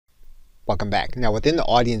Welcome back. Now within the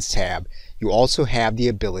Audience tab, you also have the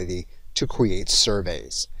ability to create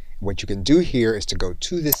surveys. What you can do here is to go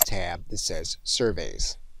to this tab that says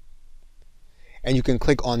Surveys. And you can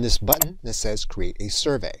click on this button that says Create a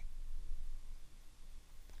Survey.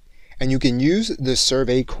 And you can use the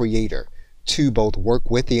survey creator to both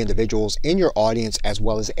work with the individuals in your audience as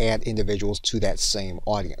well as add individuals to that same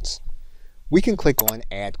audience. We can click on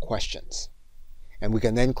Add Questions. And we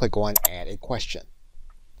can then click on Add a Question.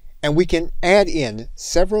 And we can add in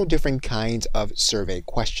several different kinds of survey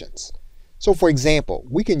questions. So for example,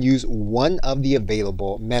 we can use one of the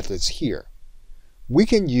available methods here. We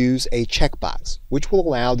can use a checkbox, which will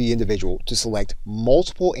allow the individual to select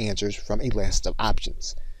multiple answers from a list of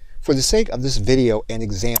options. For the sake of this video and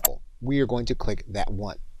example, we are going to click that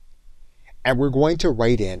one. And we're going to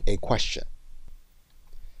write in a question.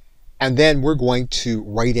 And then we're going to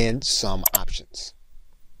write in some options.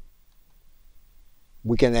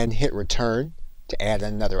 We can then hit return to add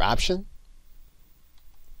another option.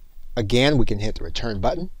 Again, we can hit the return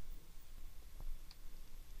button.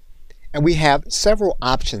 And we have several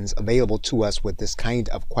options available to us with this kind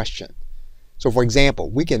of question. So for example,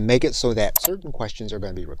 we can make it so that certain questions are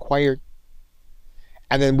going to be required.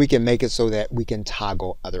 And then we can make it so that we can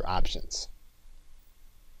toggle other options.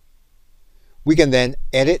 We can then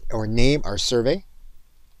edit or name our survey.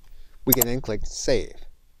 We can then click Save.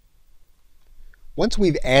 Once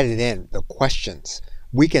we've added in the questions,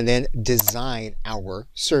 we can then design our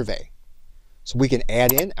survey. So we can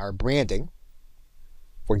add in our branding.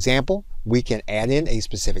 For example, we can add in a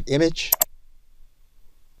specific image.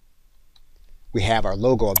 We have our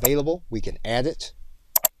logo available. We can add it.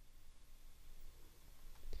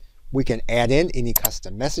 We can add in any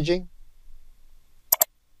custom messaging.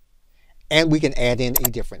 And we can add in a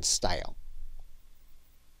different style.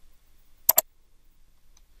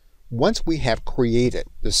 Once we have created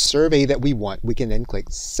the survey that we want, we can then click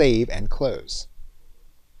Save and Close.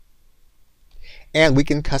 And we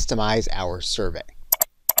can customize our survey.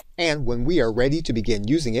 And when we are ready to begin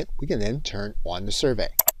using it, we can then turn on the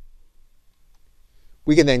survey.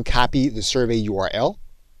 We can then copy the survey URL.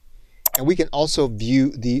 And we can also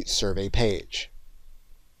view the survey page.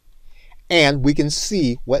 And we can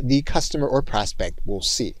see what the customer or prospect will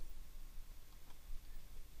see.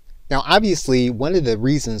 Now obviously, one of the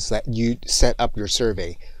reasons that you set up your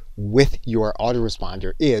survey with your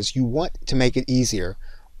autoresponder is you want to make it easier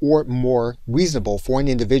or more reasonable for an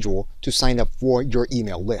individual to sign up for your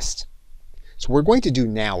email list. So what we're going to do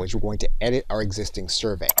now is we're going to edit our existing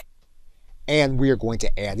survey. And we are going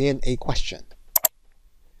to add in a question.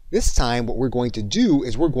 This time what we're going to do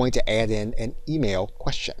is we're going to add in an email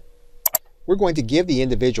question. We're going to give the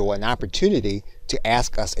individual an opportunity to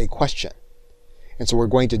ask us a question. And so what we're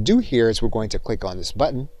going to do here is we're going to click on this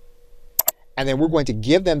button, and then we're going to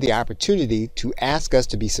give them the opportunity to ask us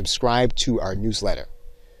to be subscribed to our newsletter.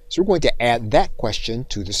 So we're going to add that question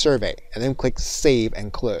to the survey, and then click Save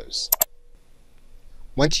and Close.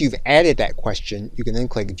 Once you've added that question, you can then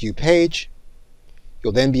click View Page.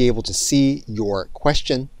 You'll then be able to see your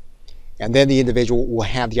question, and then the individual will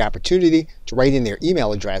have the opportunity to write in their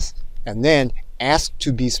email address and then ask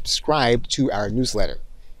to be subscribed to our newsletter,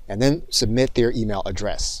 and then submit their email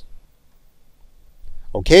address.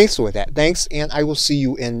 Okay, so with that, thanks, and I will see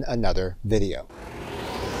you in another video.